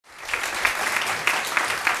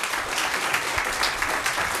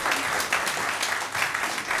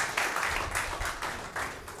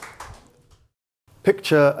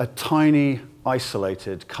Picture a tiny,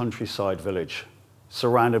 isolated countryside village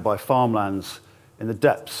surrounded by farmlands in the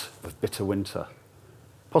depths of bitter winter,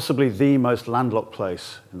 possibly the most landlocked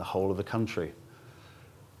place in the whole of the country.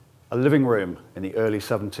 A living room in the early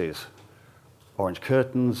 70s, orange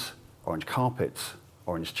curtains, orange carpets,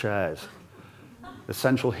 orange chairs. The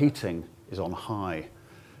central heating is on high.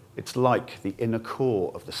 It's like the inner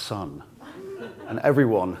core of the sun, and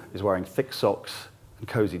everyone is wearing thick socks and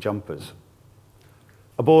cozy jumpers.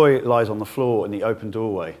 A boy lies on the floor in the open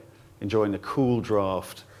doorway, enjoying the cool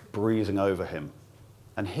draft breezing over him,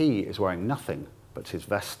 and he is wearing nothing but his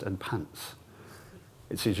vest and pants.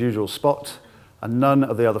 It's his usual spot, and none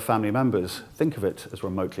of the other family members think of it as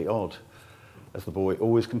remotely odd, as the boy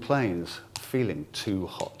always complains of feeling too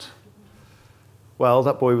hot. Well,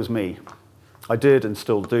 that boy was me. I did and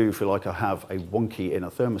still do feel like I have a wonky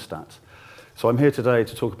inner thermostat. So I'm here today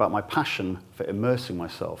to talk about my passion for immersing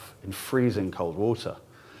myself in freezing cold water.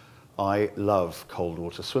 I love cold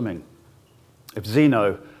water swimming. If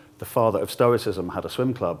Zeno, the father of Stoicism, had a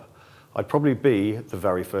swim club, I'd probably be the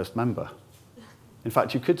very first member. In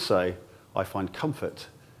fact, you could say I find comfort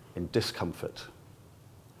in discomfort.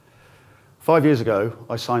 5 years ago,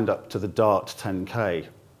 I signed up to the Dart 10K,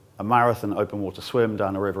 a marathon open water swim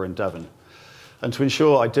down a river in Devon. And to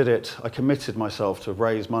ensure I did it, I committed myself to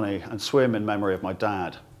raise money and swim in memory of my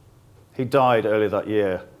dad. He died earlier that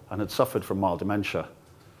year and had suffered from mild dementia.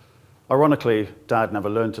 Ironically, Dad never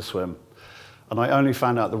learned to swim, and I only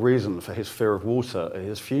found out the reason for his fear of water at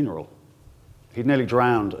his funeral. He'd nearly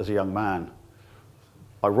drowned as a young man,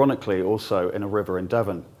 ironically also in a river in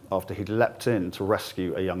Devon, after he'd leapt in to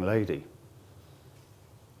rescue a young lady.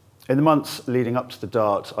 In the months leading up to the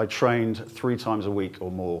Dart, I trained 3 times a week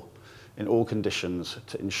or more, in all conditions,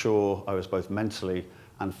 to ensure I was both mentally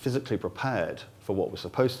and physically prepared for what was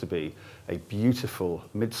supposed to be a beautiful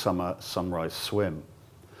midsummer sunrise swim.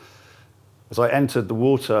 As I entered the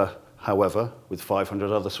water, however, with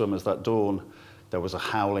 500 other swimmers that dawn, there was a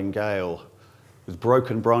howling gale, with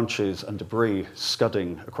broken branches and debris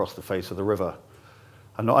scudding across the face of the river.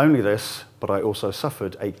 And not only this, but I also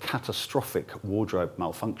suffered a catastrophic wardrobe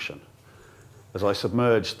malfunction. As I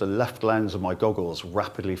submerged, the left lens of my goggles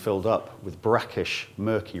rapidly filled up with brackish,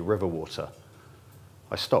 murky river water.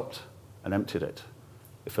 I stopped and emptied it.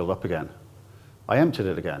 It filled up again. I emptied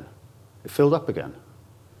it again. It filled up again.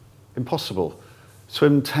 Impossible.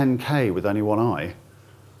 Swim 10K with only one eye.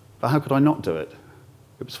 But how could I not do it?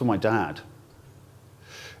 It was for my dad.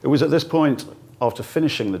 It was at this point, after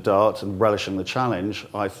finishing the Dart and relishing the challenge,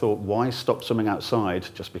 I thought, why stop swimming outside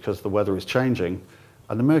just because the weather is changing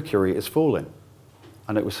and the mercury is falling?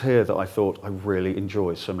 And it was here that I thought I really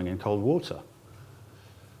enjoy swimming in cold water.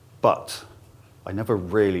 But I never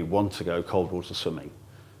really want to go cold water swimming.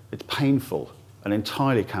 It's painful and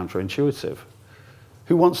entirely counterintuitive.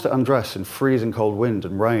 Who wants to undress in freezing cold wind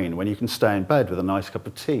and rain when you can stay in bed with a nice cup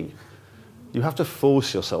of tea? You have to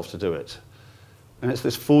force yourself to do it. And it's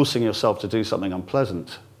this forcing yourself to do something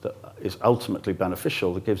unpleasant that is ultimately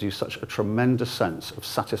beneficial that gives you such a tremendous sense of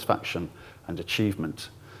satisfaction and achievement.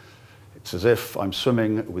 It's as if I'm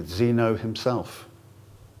swimming with Zeno himself.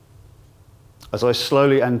 As I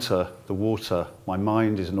slowly enter the water, my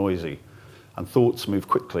mind is noisy and thoughts move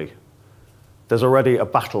quickly. There's already a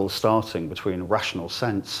battle starting between rational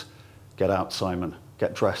sense, get out, Simon,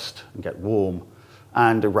 get dressed and get warm,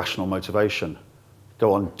 and irrational motivation.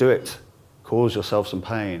 Go on, do it, cause yourself some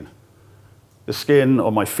pain. The skin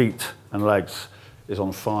on my feet and legs is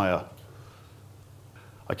on fire.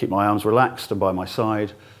 I keep my arms relaxed and by my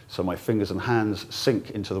side, so my fingers and hands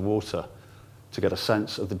sink into the water to get a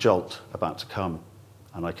sense of the jolt about to come,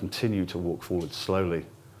 and I continue to walk forward slowly.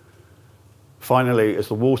 Finally, as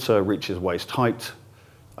the water reaches waist height,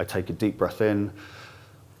 I take a deep breath in,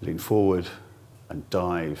 lean forward, and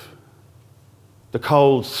dive. The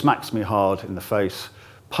cold smacks me hard in the face,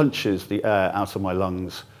 punches the air out of my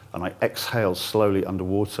lungs, and I exhale slowly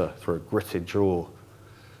underwater through a gritted jaw.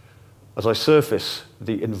 As I surface,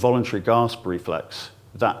 the involuntary gasp reflex,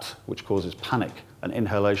 that which causes panic and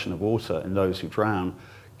inhalation of water in those who drown,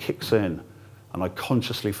 kicks in, and I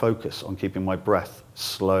consciously focus on keeping my breath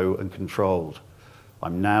slow and controlled.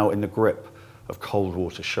 I'm now in the grip of cold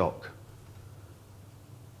water shock.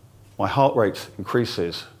 My heart rate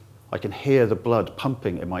increases. I can hear the blood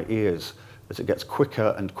pumping in my ears as it gets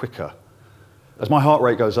quicker and quicker. As my heart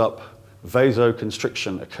rate goes up,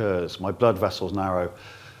 vasoconstriction occurs. My blood vessels narrow,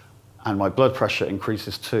 and my blood pressure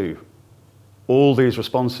increases too. All these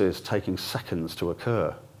responses taking seconds to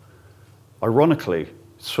occur. Ironically,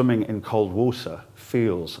 swimming in cold water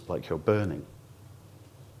feels like you're burning.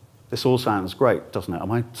 This all sounds great, doesn't it?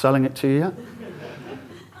 Am I selling it to you yet?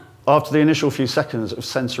 After the initial few seconds of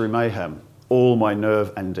sensory mayhem, all my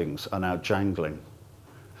nerve endings are now jangling.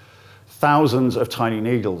 Thousands of tiny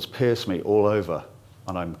needles pierce me all over,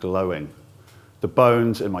 and I'm glowing. The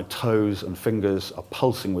bones in my toes and fingers are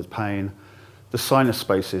pulsing with pain. The sinus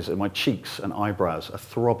spaces in my cheeks and eyebrows are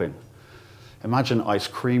throbbing. Imagine ice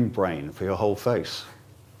cream brain for your whole face.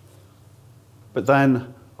 But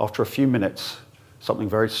then, after a few minutes, something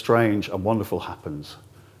very strange and wonderful happens.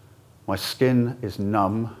 My skin is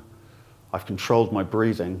numb, I've controlled my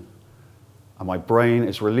breathing, and my brain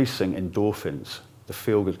is releasing endorphins, the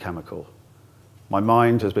feel-good chemical. My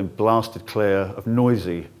mind has been blasted clear of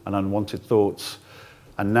noisy and unwanted thoughts,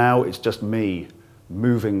 and now it's just me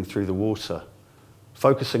moving through the water,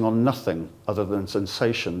 focusing on nothing other than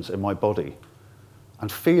sensations in my body, and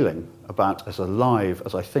feeling about as alive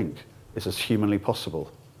as I think is as humanly possible.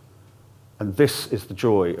 And this is the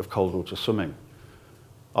joy of cold water swimming.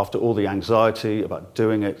 After all the anxiety about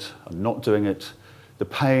doing it and not doing it, the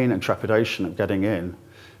pain and trepidation of getting in,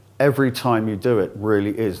 every time you do it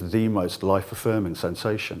really is the most life-affirming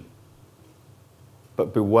sensation.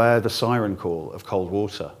 But beware the siren call of cold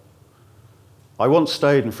water. I once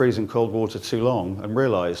stayed in freezing cold water too long and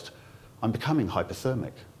realized I'm becoming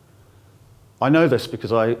hypothermic. I know this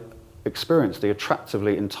because I experienced the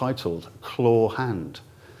attractively entitled claw hand.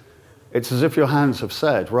 It's as if your hands have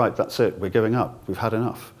said, right, that's it, we're giving up, we've had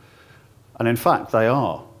enough. And in fact, they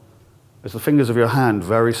are, as the fingers of your hand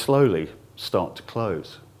very slowly start to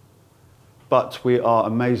close. But we are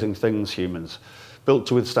amazing things, humans, built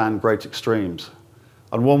to withstand great extremes.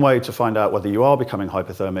 And one way to find out whether you are becoming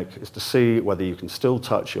hypothermic is to see whether you can still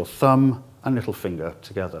touch your thumb and little finger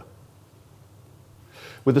together.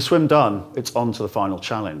 With the swim done, it's on to the final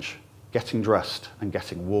challenge, getting dressed and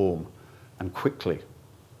getting warm, and quickly.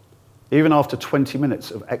 Even after 20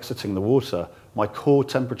 minutes of exiting the water, my core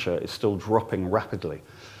temperature is still dropping rapidly,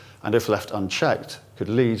 and if left unchecked, could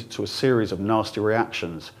lead to a series of nasty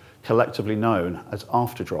reactions collectively known as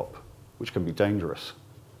afterdrop, which can be dangerous.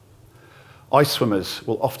 Ice swimmers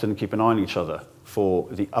will often keep an eye on each other for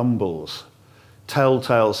the umbles,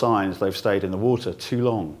 telltale signs they've stayed in the water too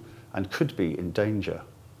long and could be in danger.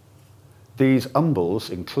 These umbles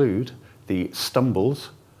include the stumbles,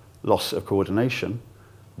 loss of coordination,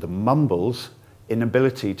 the mumbles,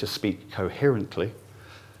 inability to speak coherently,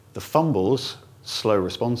 the fumbles, slow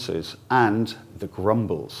responses, and the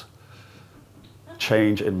grumbles,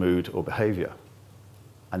 change in mood or behavior.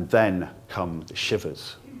 And then come the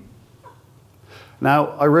shivers. Now,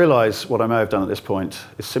 I realize what I may have done at this point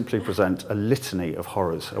is simply present a litany of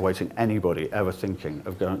horrors awaiting anybody ever thinking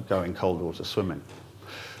of going cold water swimming.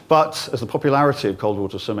 But as the popularity of cold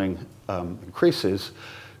water swimming increases,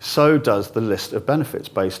 so does the list of benefits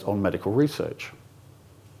based on medical research.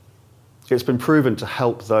 It's been proven to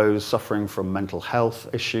help those suffering from mental health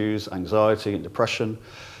issues, anxiety and depression,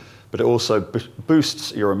 but it also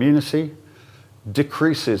boosts your immunity,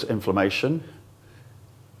 decreases inflammation,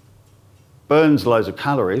 burns loads of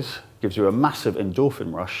calories, gives you a massive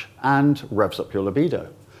endorphin rush, and revs up your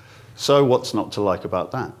libido. So what's not to like about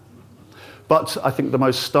that? But I think the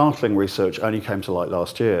most startling research only came to light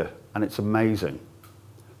last year, and it's amazing.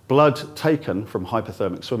 Blood taken from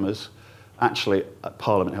hypothermic swimmers, actually at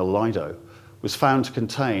Parliament Hill Lido, was found to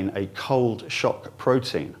contain a cold shock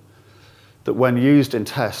protein that when used in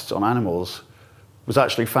tests on animals was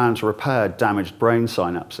actually found to repair damaged brain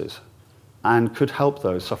synapses and could help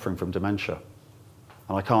those suffering from dementia.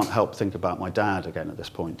 And I can't help think about my dad again at this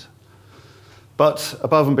point. But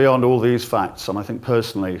above and beyond all these facts, and I think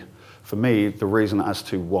personally, for me, the reason as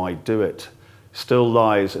to why do it still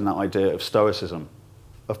lies in that idea of stoicism,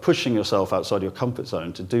 of pushing yourself outside your comfort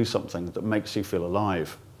zone to do something that makes you feel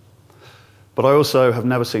alive. But I also have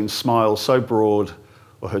never seen smiles so broad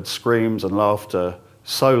or heard screams and laughter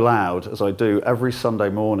so loud as I do every Sunday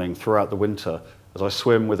morning throughout the winter as I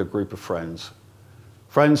swim with a group of friends.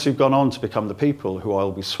 Friends who've gone on to become the people who I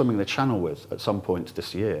will be swimming the channel with at some point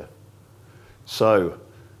this year. So,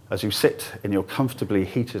 as you sit in your comfortably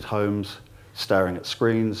heated homes, staring at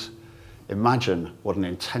screens, imagine what an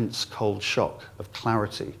intense cold shock of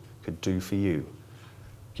clarity could do for you.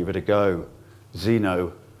 Give it a go.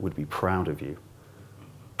 Zeno would be proud of you.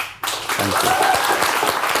 Thank you.